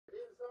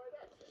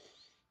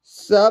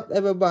Sup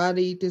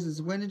everybody, this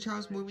is Wendy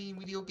Charles Movie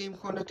Video Game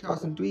Corner,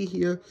 Charles and Dwee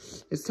here.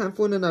 It's time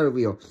for another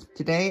video.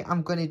 Today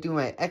I'm going to do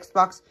my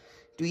Xbox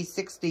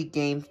 360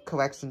 Game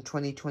Collection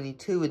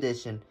 2022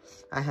 edition.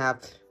 I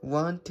have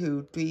 1,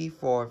 2, 3,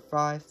 4,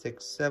 5,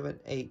 6, 7,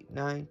 8,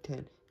 9,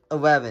 10,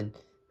 11.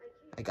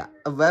 I got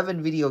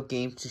 11 video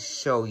games to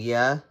show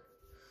ya.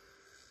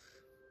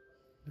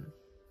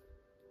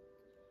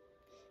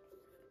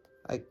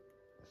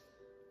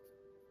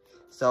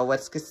 So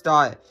let's get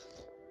started.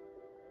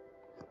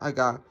 I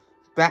got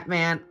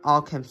Batman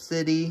Arkham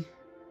City.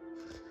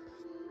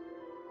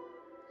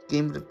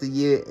 Game of the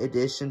Year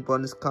Edition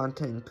bonus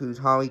content includes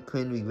Harley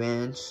Quinn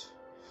Revenge,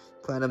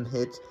 Platinum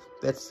Hits,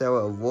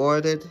 Bestseller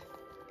awarded.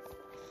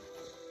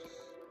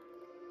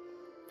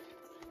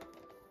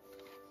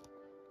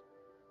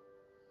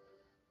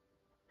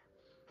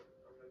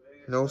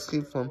 No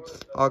Sleep from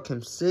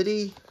Arkham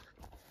City.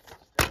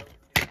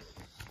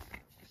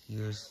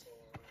 Here's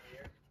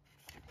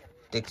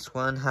Dix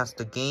 1 has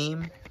the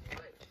game.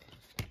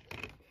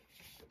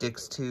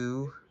 Dix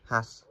 2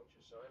 has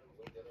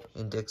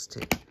Index 2.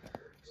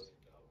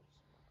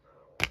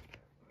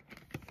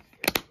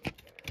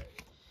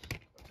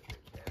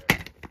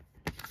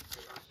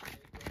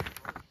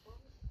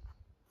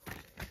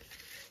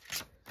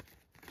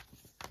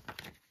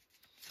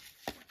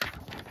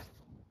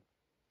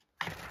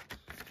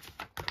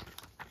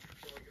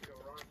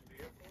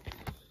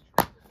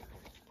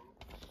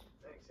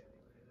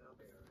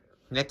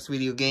 Next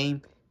video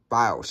game,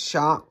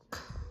 BioShock.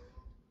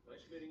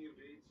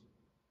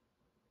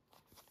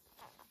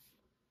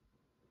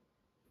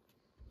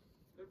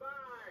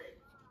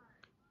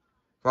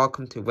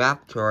 Welcome to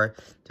Raptor,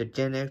 the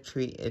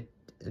genetically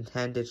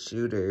intended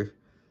shooter.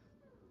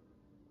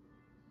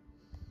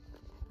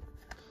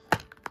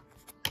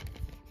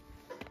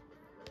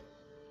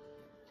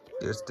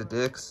 Here's the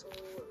disc,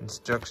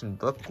 instruction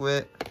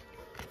booklet.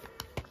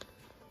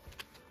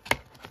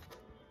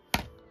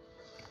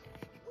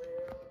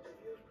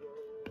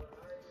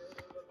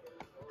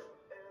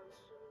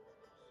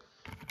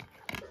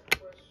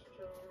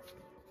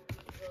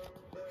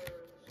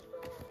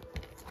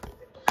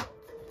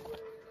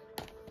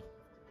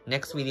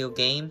 Next video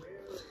game,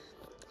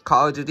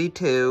 Call of Duty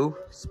 2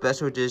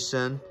 Special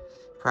Edition,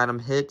 Platinum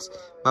Hits,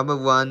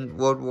 #1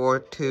 World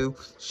War II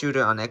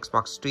shooter on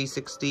Xbox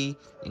 360,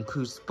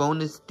 includes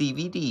bonus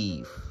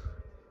DVD.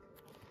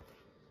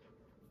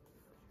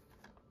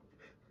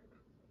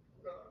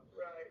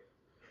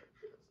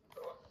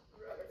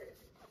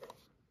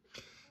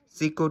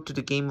 Sequel to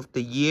the Game of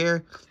the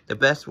Year, the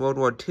best World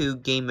War II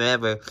game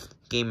ever,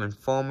 Game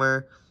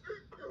Informer.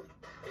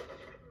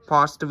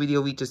 Pause the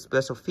video, reach a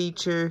special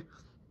feature.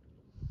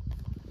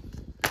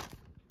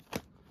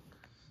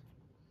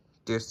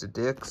 There's the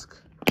disc.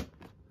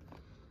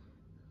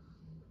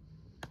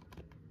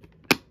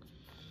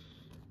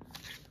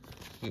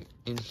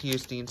 And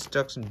here's the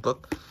instruction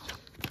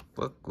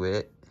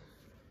booklet.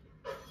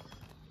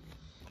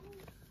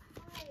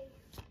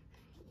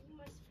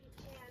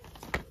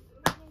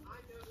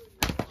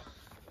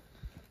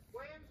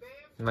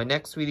 My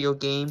next video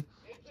game,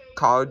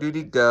 Call of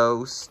Duty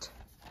Ghost.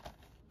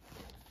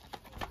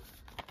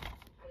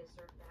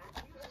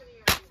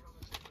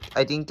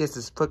 I think this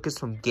is purchased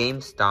from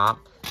GameStop.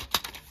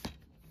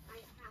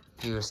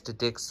 Here's the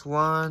Dix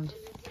 1,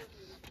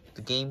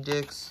 the game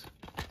disc,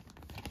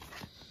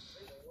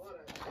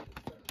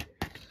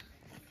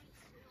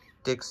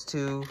 Dix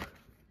 2,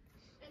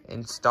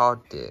 install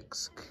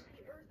disc.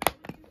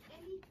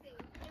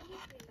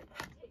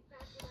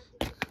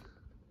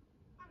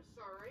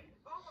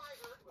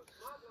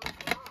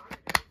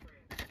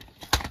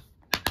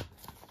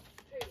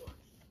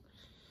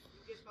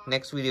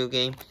 Next video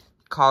game,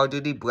 Call of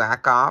Duty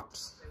Black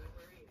Ops.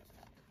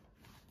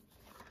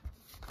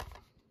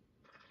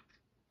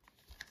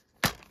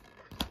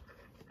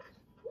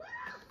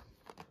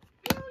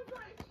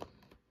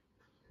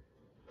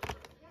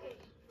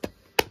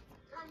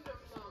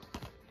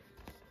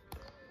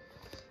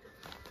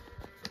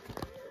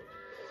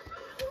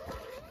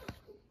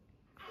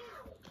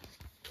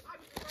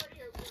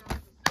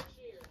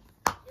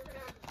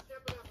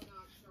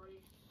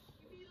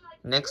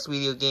 Next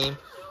video game,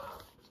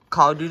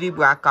 Call of Duty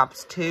Black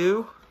Ops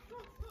 2.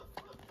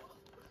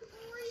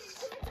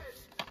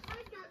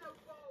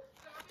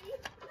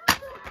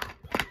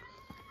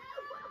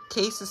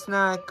 Case is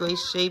not in great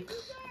shape.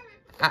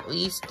 At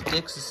least the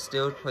disc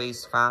still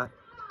plays fine.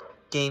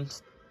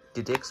 Games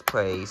the disc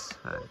plays.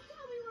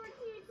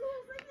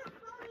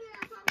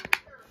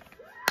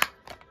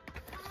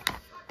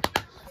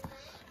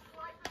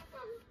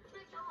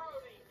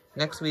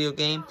 Next video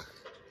game,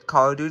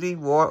 Call of Duty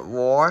World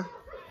War.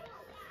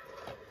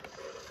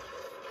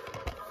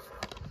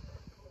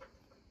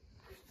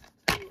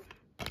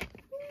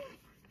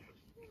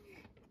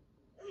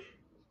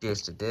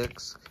 Here's the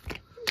disc.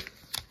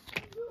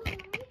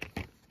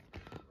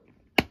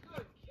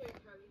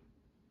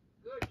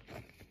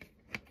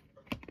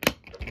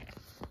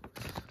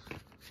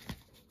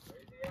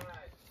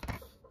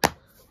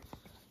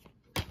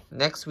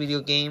 Next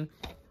video game,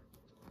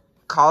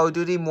 Call of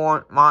Duty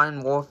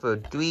Modern Warfare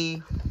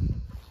 3.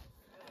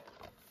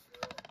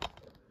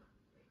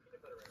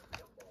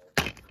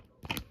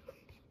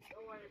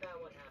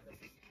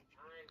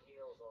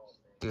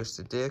 Here's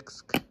the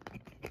disc.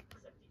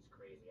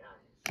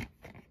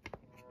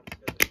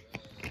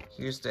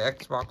 Here's the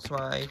Xbox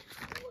Live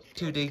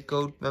 2-day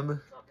gold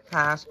member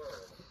pass.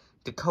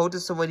 The code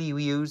is already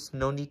used,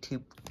 no need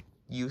to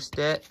use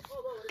it.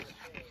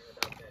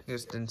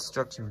 Here's the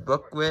instruction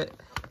booklet.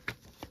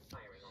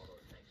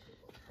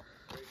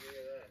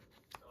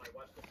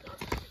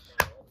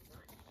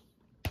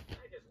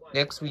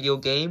 Next video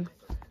game,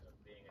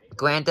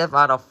 Grand Theft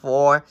Auto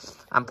 4.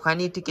 I'm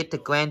planning to get the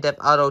Grand Theft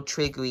Auto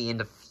Triggery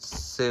in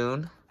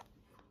soon.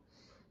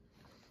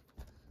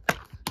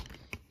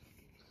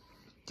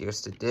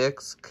 Here's the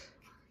disc.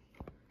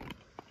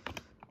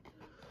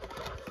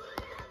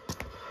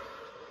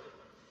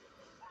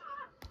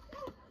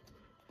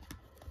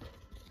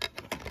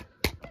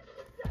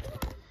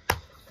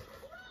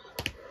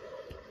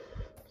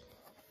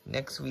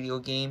 Next video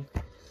game,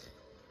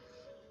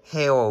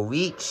 Halo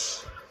Reach.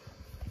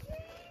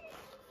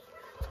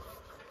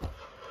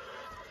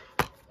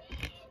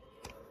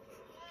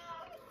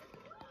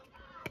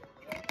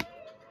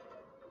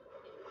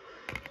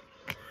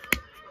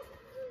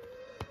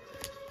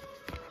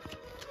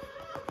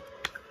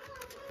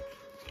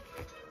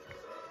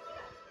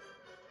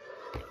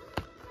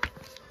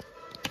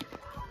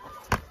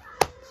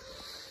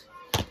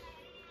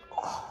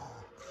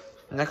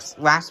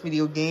 Last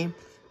video game,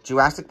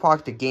 Jurassic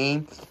Park the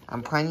game.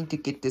 I'm planning to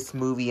get this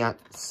movie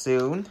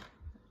soon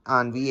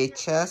on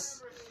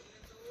VHS.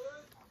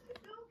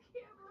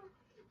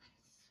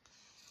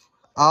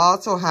 I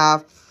also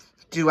have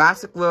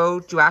Jurassic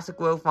World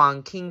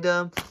Fallen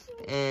Kingdom,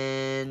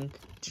 and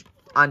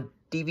on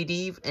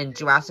DVD, and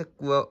Jurassic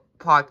World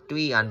Park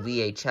 3 on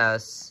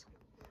VHS.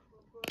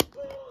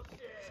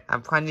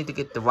 I'm planning to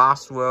get the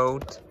Lost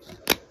World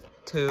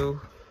too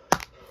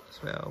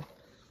as well.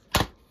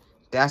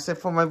 That's it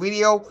for my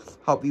video.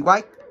 Hope you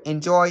like,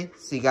 enjoy.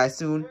 See you guys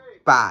soon.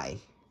 Bye.